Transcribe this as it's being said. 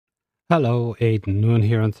Hello, Aidan Noon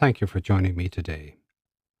here, and thank you for joining me today.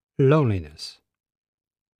 Loneliness.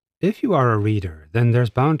 If you are a reader, then there's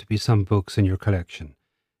bound to be some books in your collection,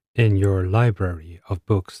 in your library of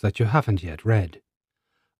books that you haven't yet read.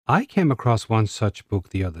 I came across one such book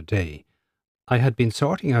the other day. I had been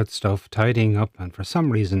sorting out stuff, tidying up, and for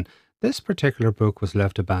some reason, this particular book was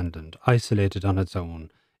left abandoned, isolated on its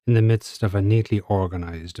own, in the midst of a neatly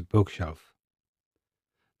organized bookshelf.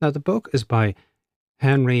 Now, the book is by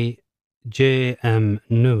Henry J. M.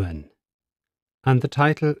 Nguyen, and the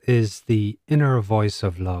title is The Inner Voice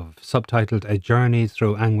of Love, subtitled A Journey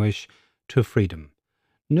Through Anguish to Freedom.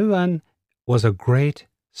 Nguyen was a great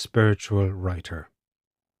spiritual writer.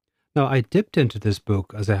 Now, I dipped into this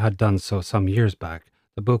book as I had done so some years back.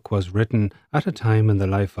 The book was written at a time in the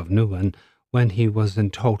life of Nguyen when he was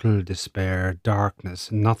in total despair,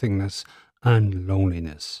 darkness, nothingness, and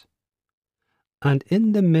loneliness. And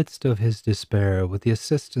in the midst of his despair, with the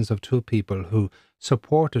assistance of two people who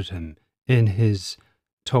supported him in his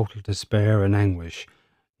total despair and anguish,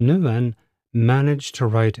 Nguyen managed to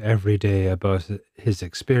write every day about his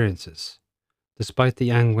experiences. Despite the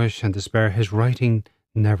anguish and despair, his writing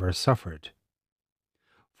never suffered.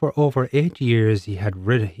 For over 8 years he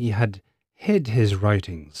had hid his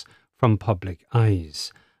writings from public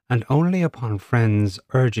eyes, and only upon friends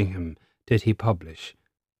urging him did he publish,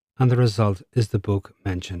 and the result is the book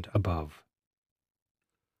mentioned above.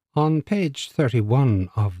 On page 31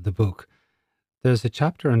 of the book, there's a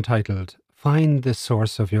chapter entitled Find the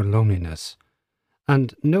Source of Your Loneliness,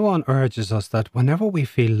 and Nguyen urges us that whenever we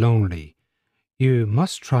feel lonely, you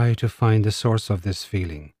must try to find the source of this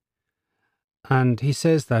feeling. And he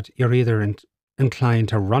says that you're either inclined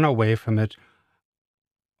to run away from it,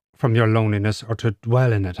 from your loneliness, or to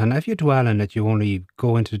dwell in it. And if you dwell in it, you only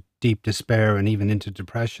go into deep despair and even into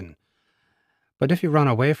depression. But if you run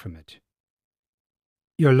away from it,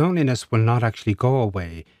 your loneliness will not actually go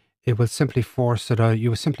away. It will simply force it out.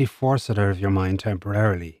 You will simply force it out of your mind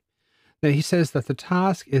temporarily. Now, he says that the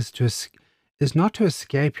task is not to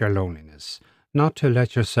escape your loneliness, not to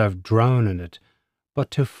let yourself drown in it,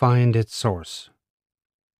 but to find its source.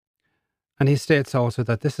 And he states also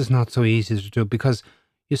that this is not so easy to do because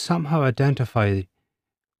you somehow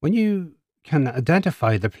when you can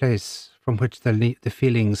identify the place from which the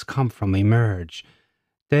feelings come from, emerge,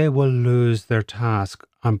 they will lose their task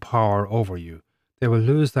and power over you. They will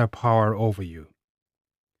lose their power over you.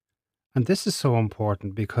 And this is so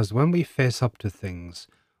important because when we face up to things,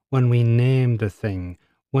 when we name the thing,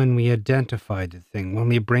 when we identify the thing, when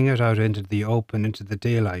we bring it out into the open, into the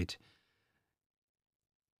daylight,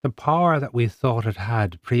 the power that we thought it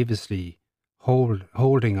had previously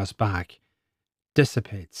holding us back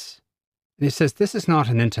dissipates. And he says this is not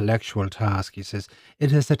an intellectual task. He says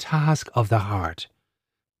it is a task of the heart,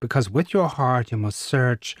 because with your heart you must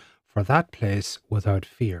search for that place without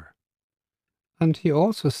fear. And he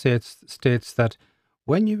also states that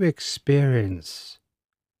when you experience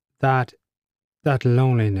that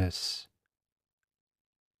loneliness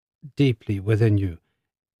deeply within you,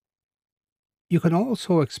 you can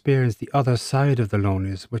also experience the other side of the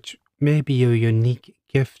loneliness, which may be a unique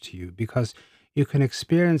gift to you, because you can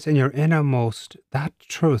experience in your innermost that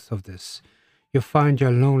truth of this. You find your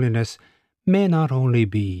loneliness may not only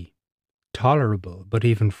be tolerable, but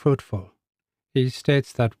even fruitful. He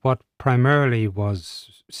states that what primarily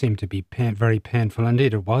seemed to be very painful,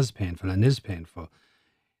 indeed it was painful and is painful,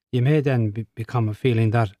 you may then become a feeling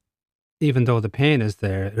that even though the pain is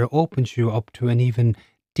there, it opens you up to an even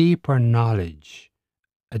deeper knowledge,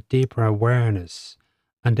 a deeper awareness,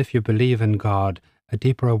 and if you believe in God, a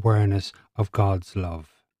deeper awareness of God's love.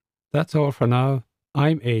 That's all for now.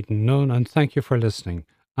 I'm Aidan Noon, and thank you for listening,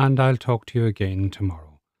 and I'll talk to you again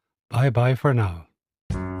tomorrow. Bye-bye for now.